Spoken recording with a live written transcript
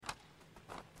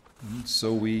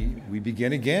So we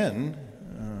begin again.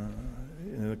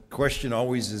 The question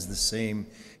always is the same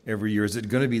every year. Is it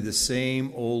going to be the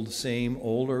same old,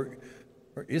 or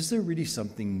is there really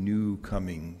something new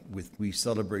coming we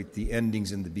celebrate the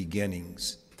endings and the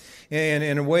beginnings? And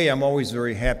in a way, I'm always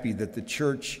very happy that the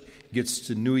church gets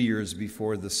to New Year's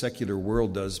before the secular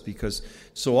world does, because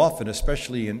so often,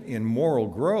 especially in moral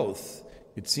growth,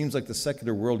 it seems like the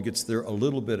secular world gets there a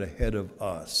little bit ahead of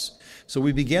us. So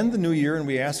we begin the new year and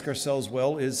we ask ourselves,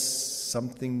 well, is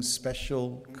something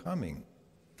special coming?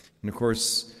 And of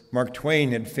course, Mark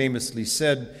Twain had famously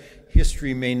said,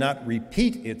 history may not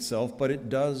repeat itself, but it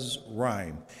does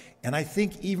rhyme. And I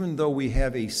think even though we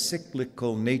have a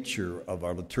cyclical nature of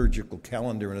our liturgical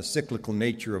calendar and a cyclical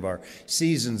nature of our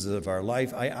seasons of our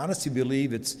life, I honestly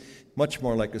believe it's much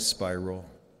more like a spiral.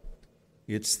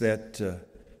 It's that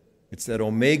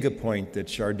omega point that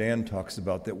Chardin talks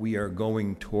about that we are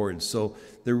going towards. So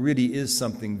there really is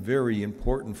something very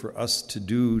important for us to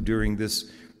do during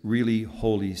this really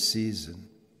holy season.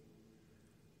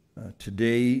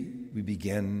 Today we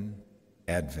begin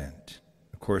Advent.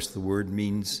 Of course, the word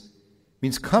means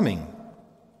coming.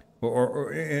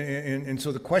 And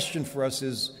so the question for us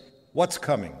is, what's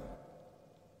coming?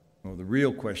 Well, the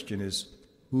real question is,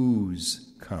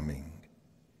 who's coming?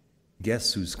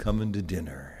 Guess who's coming to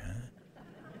dinner?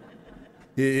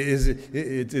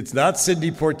 It's not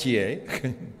Sidney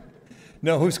Poitier.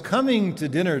 No, who's coming to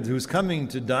dinner, who's coming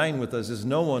to dine with us is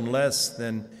no one less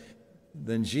than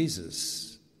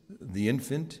Jesus, the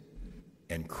infant,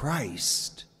 and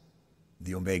Christ,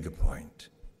 the omega point.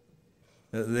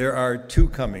 There are two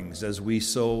comings, as we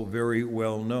so very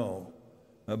well know.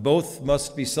 Both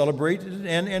must be celebrated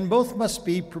and both must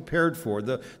be prepared for.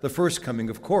 The first coming,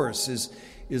 of course,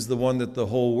 is the one that the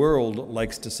whole world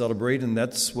likes to celebrate, and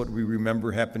that's what we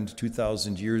remember happened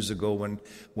 2,000 years ago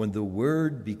when the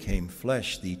Word became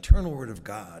flesh. The eternal Word of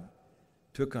God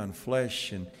took on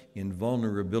flesh and in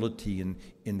vulnerability in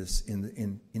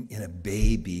a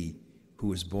baby who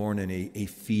was born in a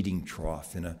feeding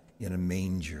trough in a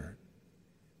manger.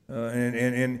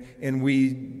 And we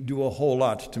do a whole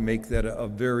lot to make that a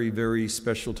very, very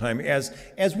special time, as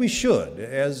we should,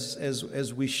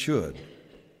 as we should.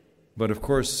 But of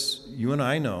course, you and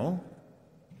I know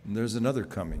there's another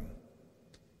coming.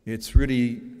 It's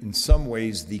really, in some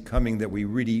ways, the coming that we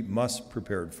really must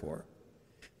prepare for.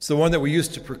 It's the one that we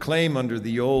used to proclaim under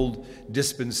the old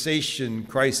dispensation: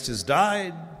 Christ has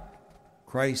died,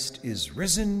 Christ is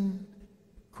risen,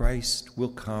 Christ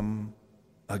will come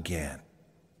again.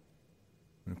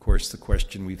 And of course, the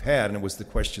question we've had, and it was the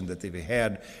question that they've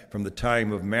had from the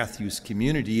time of Matthew's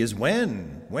community, is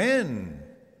when? When?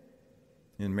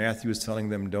 And Matthew is telling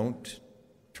them, don't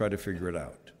try to figure it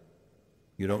out.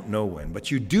 You don't know when. But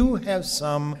you do have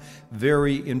some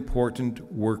very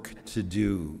important work to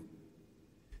do.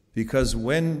 Because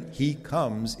when he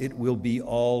comes, it will be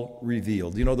all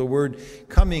revealed. You know, the word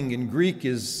coming in Greek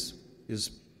is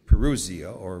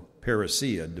parousia or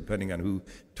parousia, depending on who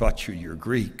taught you your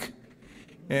Greek.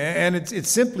 And it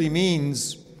simply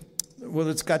means, well,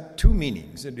 it's got two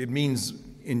meanings. It means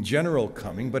in general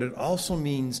coming, but it also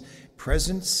means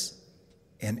presence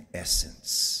and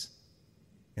essence.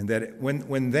 And that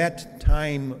when that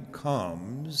time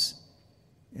comes,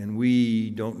 and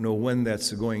we don't know when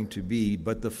that's going to be,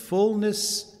 but the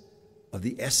fullness of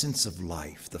the essence of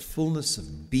life, the fullness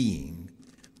of being,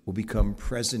 will become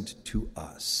present to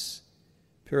us.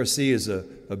 Parousia is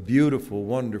a beautiful,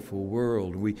 wonderful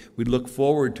world. We look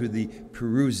forward to the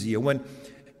parousia,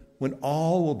 when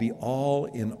all will be all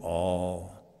in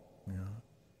all.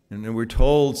 And we're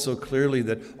told so clearly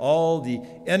that all the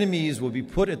enemies will be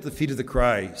put at the feet of the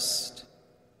Christ.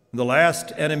 And the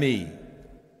last enemy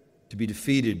to be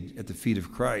defeated at the feet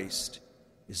of Christ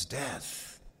is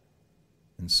death.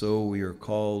 And so we are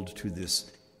called to this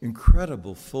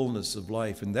incredible fullness of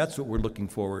life, and that's what we're looking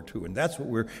forward to, and that's what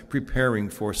we're preparing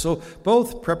for. So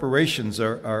both preparations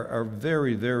are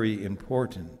very, very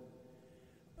important.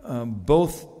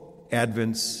 Both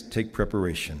Advents take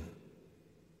preparation.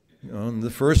 On the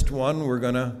first one, we're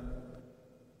going to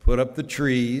put up the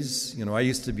trees. You know, I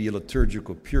used to be a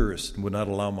liturgical purist and would not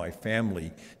allow my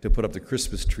family to put up the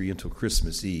Christmas tree until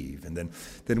Christmas Eve. And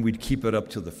then we'd keep it up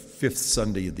till the fifth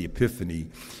Sunday of the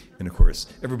Epiphany. And of course,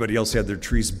 everybody else had their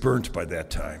trees burnt by that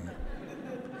time.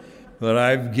 But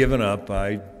I've given up.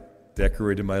 I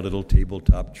decorated my little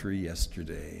tabletop tree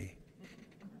yesterday.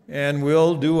 And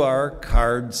we'll do our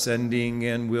card sending,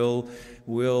 and we'll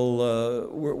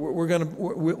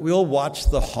watch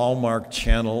the Hallmark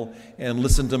Channel and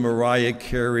listen to Mariah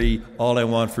Carey, All I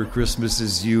Want for Christmas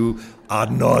Is You, ad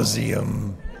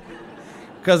nauseum.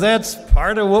 Because that's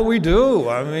part of what we do.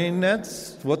 I mean,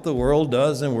 that's what the world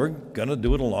does, and we're going to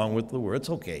do it along with the world.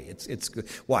 It's okay. It's good.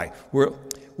 Why?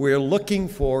 We're looking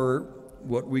for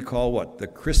what we call the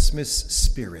Christmas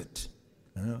spirit.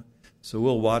 So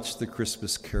we'll watch the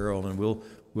Christmas Carol, and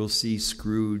we'll see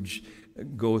Scrooge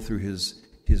go through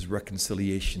his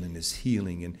reconciliation and his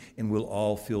healing, and we'll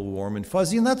all feel warm and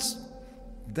fuzzy, and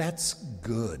that's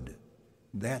good.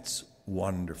 That's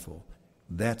wonderful.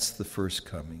 That's the first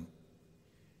coming.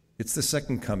 It's the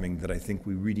second coming that I think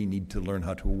we really need to learn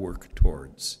how to work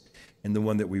towards, and the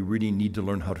one that we really need to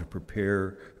learn how to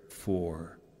prepare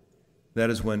for. That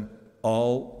is when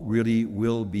all really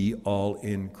will be all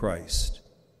in Christ.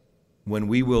 When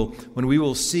we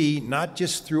will see, not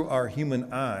just through our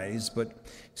human eyes, but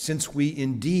since we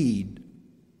indeed,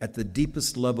 at the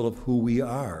deepest level of who we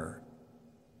are,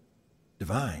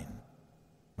 divine.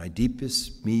 My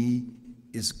deepest me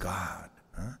is God.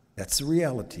 That's the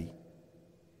reality.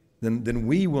 Then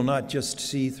we will not just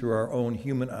see through our own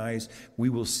human eyes, we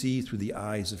will see through the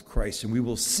eyes of Christ, and we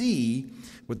will see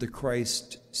what the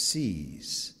Christ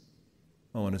sees.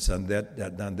 Oh, and it's on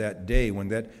that day when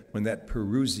that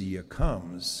Parousia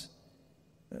comes,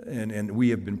 and we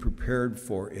have been prepared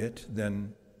for it,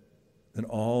 then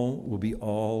all will be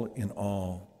all in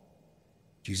all.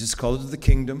 Jesus called it the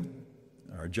kingdom.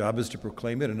 Our job is to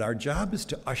proclaim it, and our job is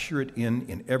to usher it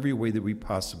in every way that we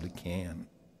possibly can.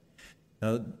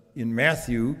 Now, in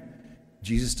Matthew,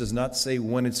 Jesus does not say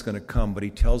when it's going to come, but he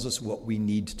tells us what we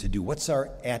need to do. What's our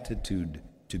attitude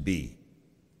to be?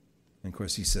 And of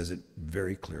course, he says it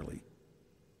very clearly.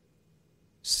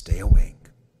 Stay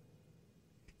awake.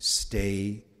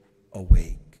 Stay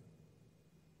awake.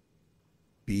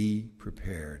 Be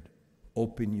prepared.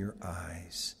 Open your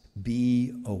eyes.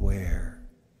 Be aware.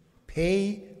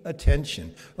 Pay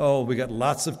attention. Oh, we got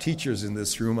lots of teachers in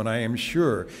this room, and I am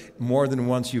sure more than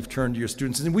once you've turned to your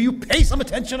students and said, will you pay some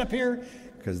attention up here?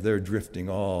 Because they're drifting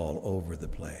all over the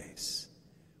place.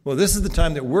 Well, this is the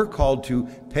time that we're called to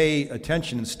pay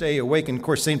attention and stay awake. And of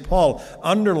course, St. Paul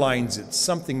underlines it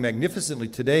something magnificently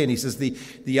today, and he says,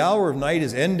 the hour of night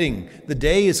is ending. The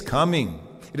day is coming.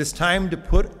 It is time to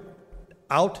put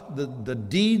out the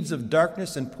deeds of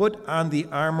darkness and put on the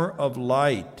armor of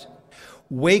light.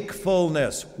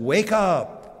 Wakefulness. Wake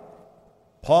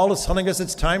up. Paul is telling us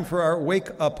it's time for our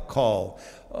wake-up call.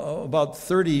 About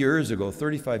 35 years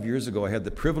ago, I had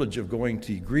the privilege of going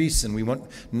to Greece, and we went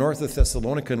north of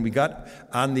Thessalonica, and we got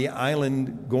on the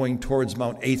island going towards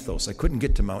Mount Athos. I couldn't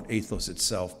get to Mount Athos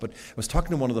itself, but I was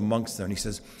talking to one of the monks there, and he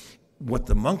says, what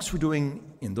the monks were doing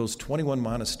in those 21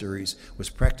 monasteries was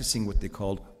practicing what they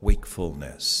called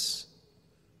wakefulness.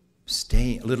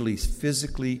 Literally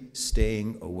physically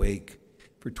staying awake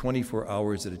for 24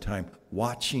 hours at a time,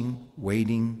 watching,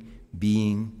 waiting,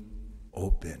 being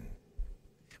open.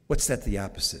 What's that the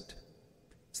opposite?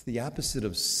 It's the opposite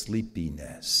of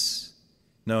sleepiness.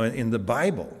 Now, in the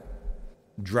Bible,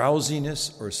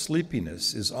 drowsiness or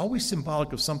sleepiness is always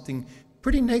symbolic of something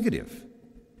pretty negative.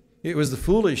 It was the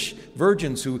foolish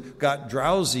virgins who got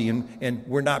drowsy and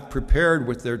were not prepared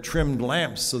with their trimmed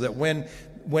lamps, so that when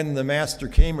the master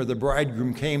came or the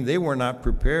bridegroom came, they were not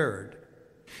prepared.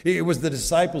 It was the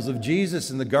disciples of Jesus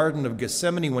in the Garden of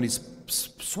Gethsemane when he's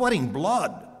sweating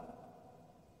blood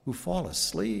who fall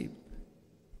asleep.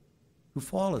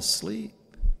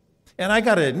 And I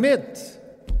got to admit,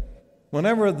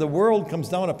 whenever the world comes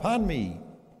down upon me,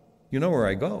 you know where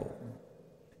I go?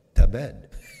 To bed.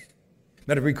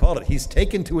 Matter we call it, he's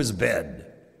taken to his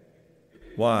bed.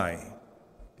 Why?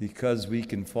 Because we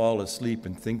can fall asleep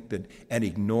and think that and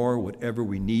ignore whatever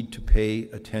we need to pay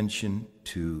attention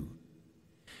to.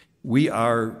 We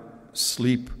are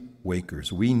sleep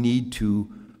wakers. We need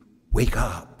to wake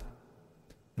up.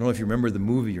 I don't know if you remember the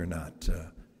movie or not,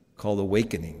 called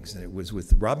Awakenings. And it was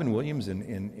with Robin Williams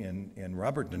and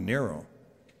Robert De Niro.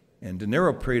 And De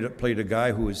Niro played a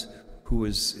guy who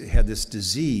had this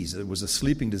disease. It was a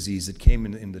sleeping disease that came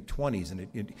in the 20s, and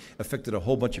it affected a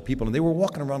whole bunch of people. And they were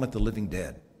walking around like the living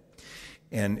dead.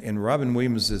 And Robin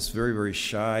Williams, this very, very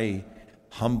shy,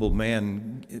 humble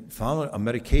man, found a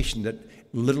medication that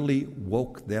literally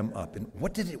woke them up. And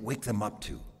what did it wake them up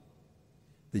to?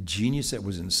 The genius that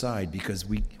was inside, because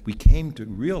we came to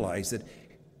realize that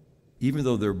even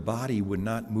though their body would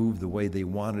not move the way they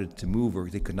wanted it to move, or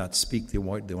they could not speak, they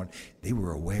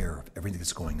were aware of everything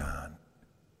that's going on.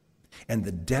 And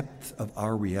the depth of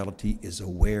our reality is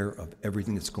aware of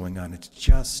everything that's going on. It's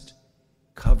just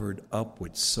covered up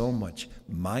with so much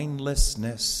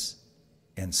mindlessness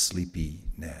and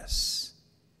sleepiness.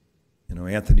 You know,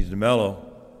 Anthony DeMello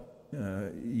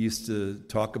used to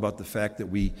talk about the fact that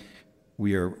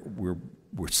we're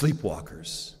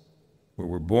sleepwalkers. where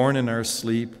we're born in our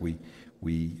sleep, we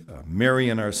marry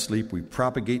in our sleep, we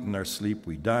propagate in our sleep,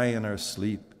 we die in our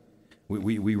sleep.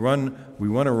 We run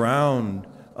around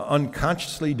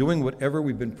unconsciously doing whatever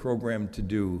we've been programmed to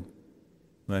do.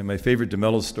 My favorite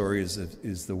DeMello story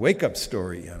is the wake-up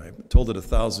story, and I've told it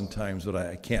 1,000 times, but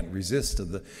I can't resist,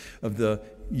 of the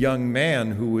young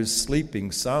man who is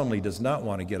sleeping soundly, does not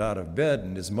want to get out of bed,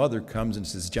 and his mother comes and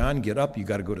says, "John, get up, you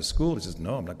got to go to school." He says,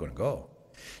 "No, I'm not going to go."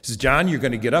 She says, "John, you're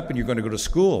going to get up and you're going to go to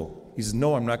school." He says,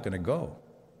 "No, I'm not going to go."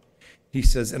 He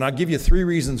says, "And I'll give you 3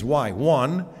 reasons why.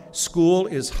 1, school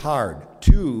is hard.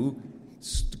 2,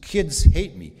 kids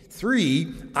hate me.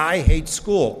 3, I hate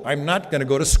school. I'm not going to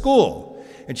go to school."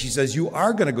 And she says, "You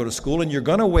are going to go to school and you're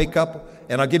going to wake up,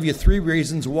 and I'll give you 3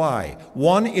 reasons why.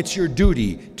 1, it's your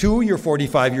duty. 2, you're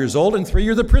 45 years old. And 3,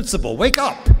 you're the principal. Wake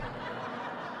up."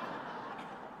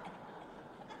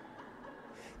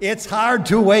 It's hard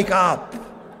to wake up.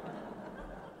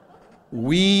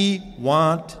 We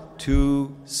want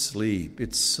to sleep.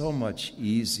 It's so much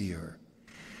easier.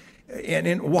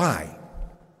 And why?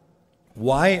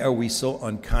 Why are we so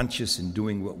unconscious in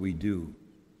doing what we do?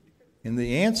 And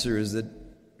the answer is that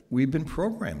we've been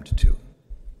programmed to.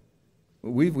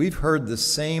 We've heard the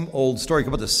same old story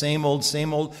about the same old.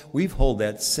 We've heard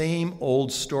that same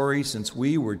old story since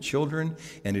we were children,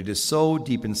 and it is so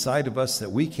deep inside of us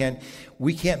that we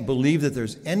can't believe that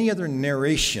there's any other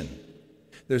narration,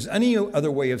 there's any other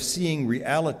way of seeing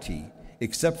reality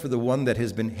except for the one that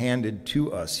has been handed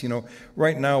to us. You know,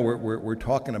 right now we're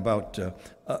talking about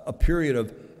a period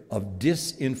of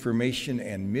disinformation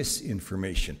and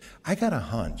misinformation. I got a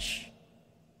hunch.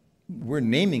 We're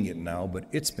naming it now, but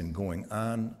it's been going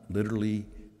on literally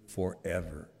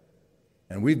forever.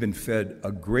 And we've been fed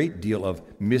a great deal of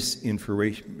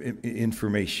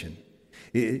misinformation.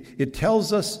 It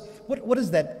tells us, what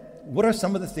is that? What are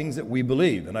some of the things that we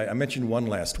believe? And I mentioned one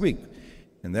last week,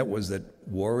 and that was that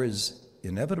war is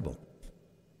inevitable.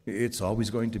 It's always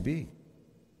going to be.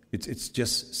 It's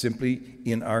just simply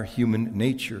in our human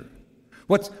nature.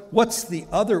 What's one of the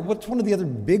other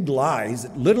big lies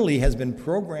that literally has been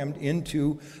programmed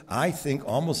into, I think,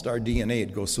 almost our DNA?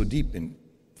 It goes so deep, and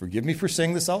forgive me for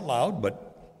saying this out loud,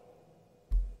 but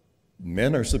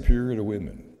men are superior to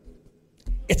women.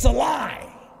 It's a lie.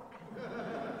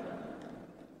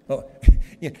 Oh,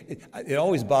 it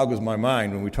always boggles my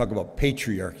mind when we talk about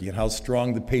patriarchy and how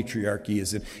strong the patriarchy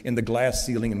is in the glass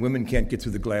ceiling, and women can't get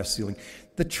through the glass ceiling.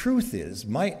 The truth is,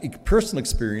 my personal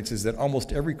experience is that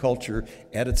almost every culture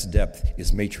at its depth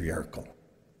is matriarchal.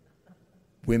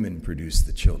 Women produce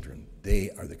the children. They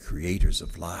are the creators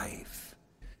of life.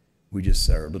 We just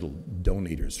are little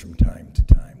donators from time to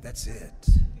time. That's it.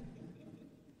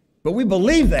 But we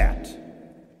believe that.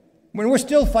 When we're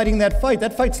still fighting that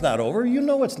fight's not over. You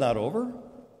know it's not over.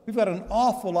 We've got an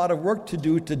awful lot of work to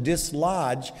do to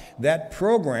dislodge that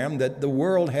program that the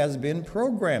world has been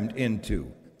programmed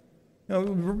into. You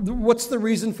know, what's the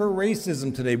reason for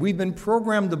racism today? We've been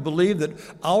programmed to believe that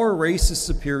our race is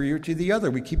superior to the other.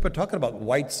 We keep talking about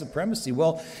white supremacy.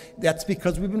 Well, that's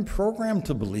because we've been programmed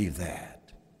to believe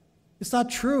that. It's not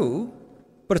true.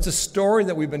 But it's a story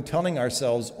that we've been telling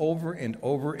ourselves over and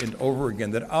over and over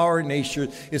again, that our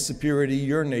nation is superior to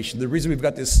your nation. The reason we've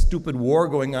got this stupid war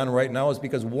going on right now is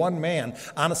because one man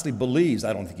honestly believes,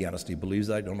 I don't think he honestly believes,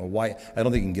 I don't know why, I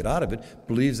don't think he can get out of it,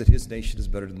 believes that his nation is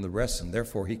better than the rest, and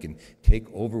therefore he can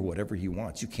take over whatever he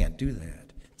wants. You can't do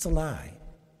that. It's a lie.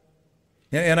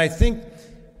 And I think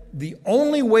the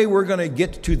only way we're going to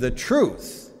get to the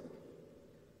truth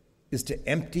is to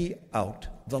empty out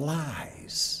the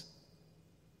lies.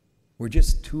 We're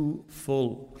just too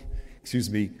full.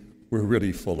 We're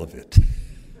really full of it.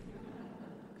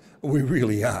 We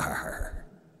really are.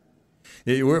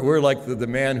 We're like the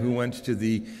man who went to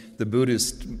the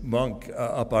Buddhist monk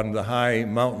up on the high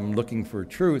mountain looking for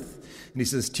truth. And he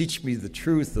says, "Teach me the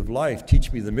truth of life.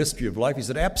 Teach me the mystery of life." He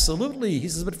said, "Absolutely." He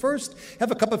says, "But first,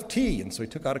 have a cup of tea." And so he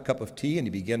took out a cup of tea and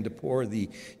he began to pour the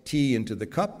tea into the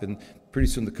cup. And pretty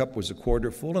soon the cup was a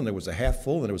quarter full, and there was a half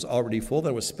full, and it was already full, and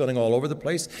it was spilling all over the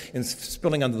place and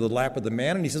spilling onto the lap of the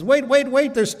man. And he says, wait,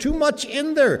 there's too much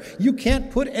in there. You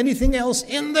can't put anything else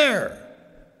in there.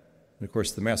 And of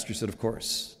course, the master said, "Of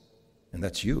course, and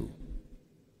that's you.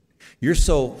 You're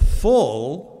so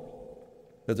full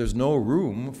that there's no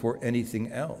room for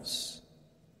anything else.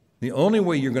 The only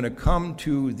way you're going to come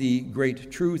to the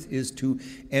great truth is to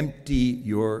empty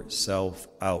yourself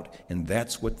out. And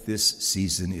that's what this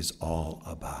season is all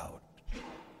about.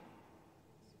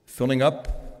 Filling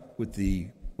up with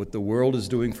what the world is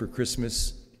doing for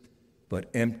Christmas, but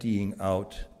emptying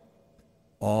out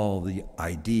all the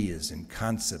ideas and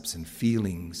concepts and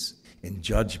feelings and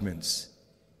judgments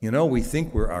We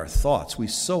think we're our thoughts. We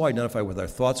so identify with our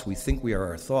thoughts, we think we are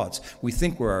our thoughts. We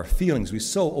think we're our feelings. We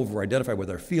so over-identify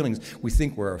with our feelings, we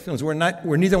think we're our feelings. We're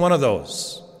neither one of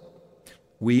those.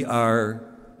 We are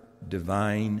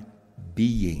divine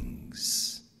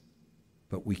beings.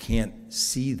 But we can't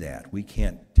see that. We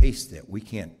can't taste that. We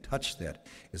can't touch that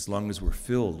as long as we're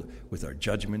filled with our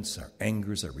judgments, our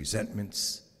angers, our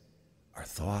resentments, our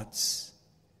thoughts.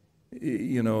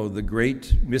 The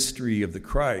great mystery of the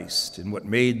Christ and what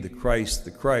made the Christ,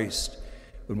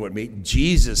 and what made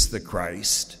Jesus the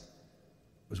Christ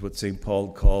was what St.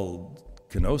 Paul called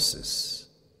kenosis.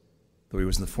 Though he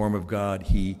was in the form of God,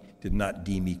 he did not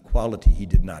deem equality, he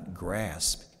did not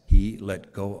grasp, he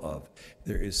let go of.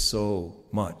 There is so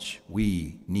much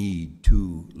we need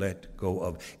to let go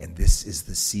of, and this is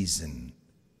the season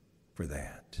for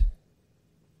that.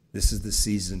 This is the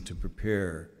season to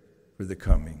prepare for the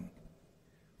coming.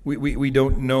 We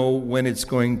don't know when it's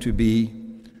going to be,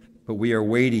 but we are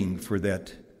waiting for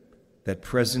that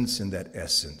presence and that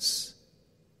essence.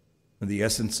 When the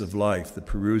essence of life, the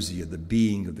parousia, the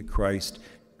being of the Christ,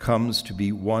 comes to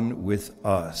be one with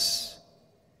us.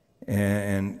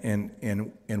 And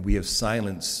we have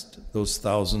silenced those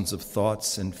thousands of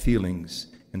thoughts and feelings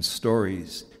and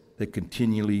stories that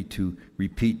continually to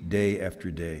repeat day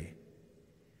after day.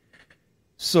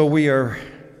 So we are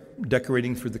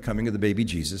decorating for the coming of the baby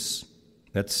Jesus.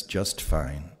 That's just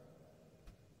fine.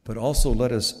 But also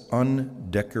let us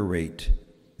undecorate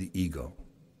the ego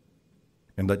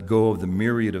and let go of the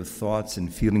myriad of thoughts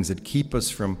and feelings that keep us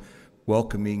from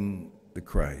welcoming the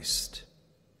Christ.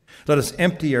 Let us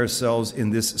empty ourselves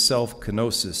in this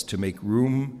self-kenosis to make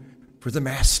room for the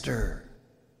Master.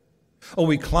 Oh,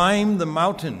 we climb the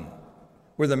mountain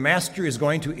where the Master is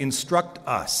going to instruct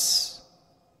us.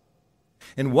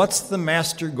 And what's the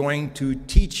Master going to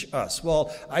teach us?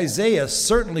 Well, Isaiah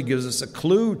certainly gives us a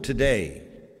clue today.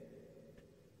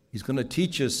 He's going to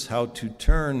teach us how to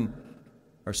turn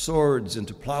our swords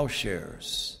into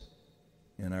plowshares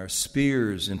and our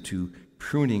spears into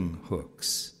pruning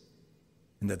hooks,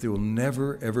 and that there will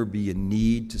never, ever be a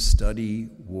need to study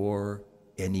war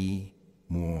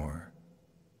anymore.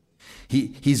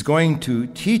 He's going to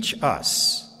teach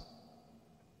us,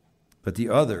 but the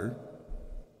other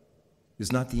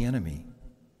is not the enemy.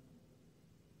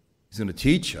 He's going to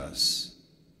teach us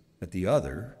that the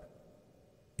other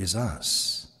is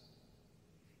us.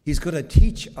 He's going to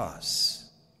teach us,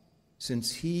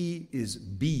 since he is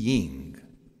being,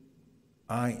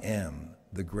 I am,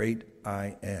 the great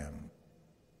I am,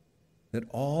 that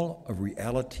all of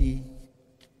reality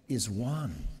is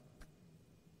one.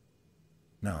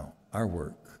 Now, our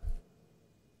work,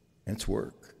 and its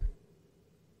work,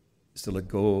 is to let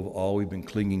go of all we've been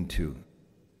clinging to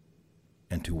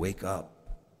and to wake up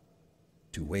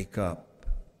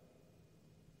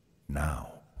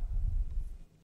now.